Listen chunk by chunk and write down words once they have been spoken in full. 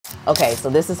Okay, so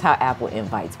this is how Apple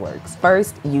Invites works.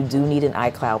 First, you do need an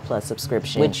iCloud Plus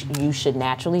subscription, which you should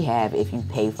naturally have if you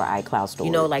pay for iCloud storage.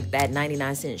 You know, like that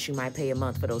 99 cents you might pay a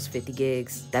month for those 50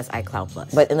 gigs, that's iCloud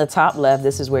Plus. But in the top left,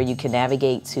 this is where you can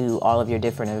navigate to all of your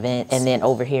different events. And then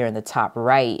over here in the top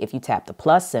right, if you tap the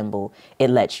plus symbol, it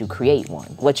lets you create one.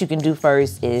 What you can do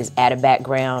first is add a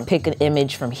background, pick an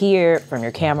image from here, from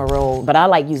your camera roll. But I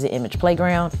like using Image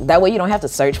Playground. That way you don't have to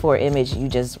search for an image, you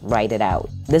just write it out.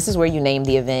 This is where you name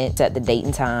the event, set the date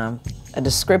and time, a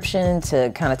description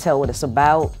to kind of tell what it's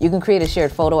about. You can create a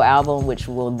shared photo album, which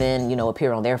will then, you know,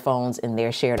 appear on their phones in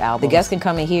their shared album. The guests can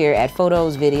come in here, add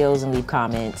photos, videos, and leave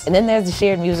comments. And then there's the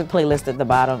shared music playlist at the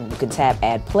bottom. You can tap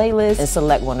add playlist and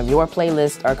select one of your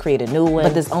playlists or create a new one.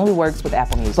 But this only works with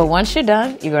Apple Music. But once you're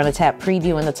done, you're gonna tap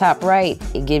preview in the top right.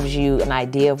 It gives you an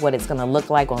idea of what it's gonna look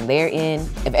like on their end.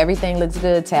 If everything looks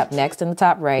good, tap next in the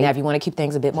top right. Now, if you wanna keep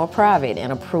things a bit more private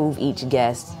and approve each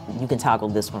guest, you can toggle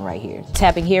this one right here.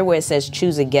 Tapping here where it says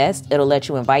choose a guest, it'll let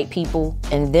you invite people,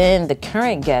 and then the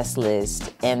current guest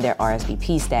list and their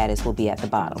RSVP status will be at the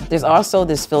bottom. There's also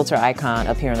this filter icon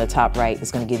up here in the top right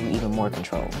that's gonna give you even more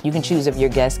control. You can choose if your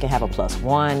guests can have a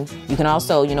 +1. You can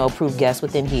also, you know, approve guests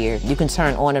within here. You can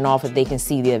turn on and off if they can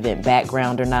see the event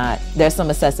background or not. There's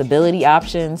some accessibility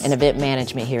options and event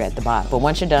management here at the bottom. But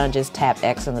once you're done, just tap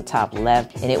X in the top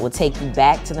left and it will take you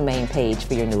back to the main page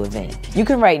for your new event. You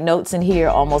can write notes in here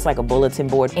almost like a bulletin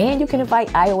board, and you can invite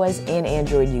iOS and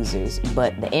Android users,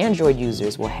 but the Android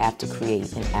users will have to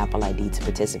create an Apple ID to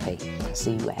participate.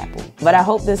 See you, Apple. But I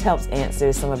hope this helps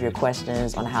answer some of your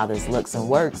questions on how this looks and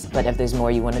works. But if there's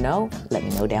more you want to know, let me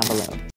know down below.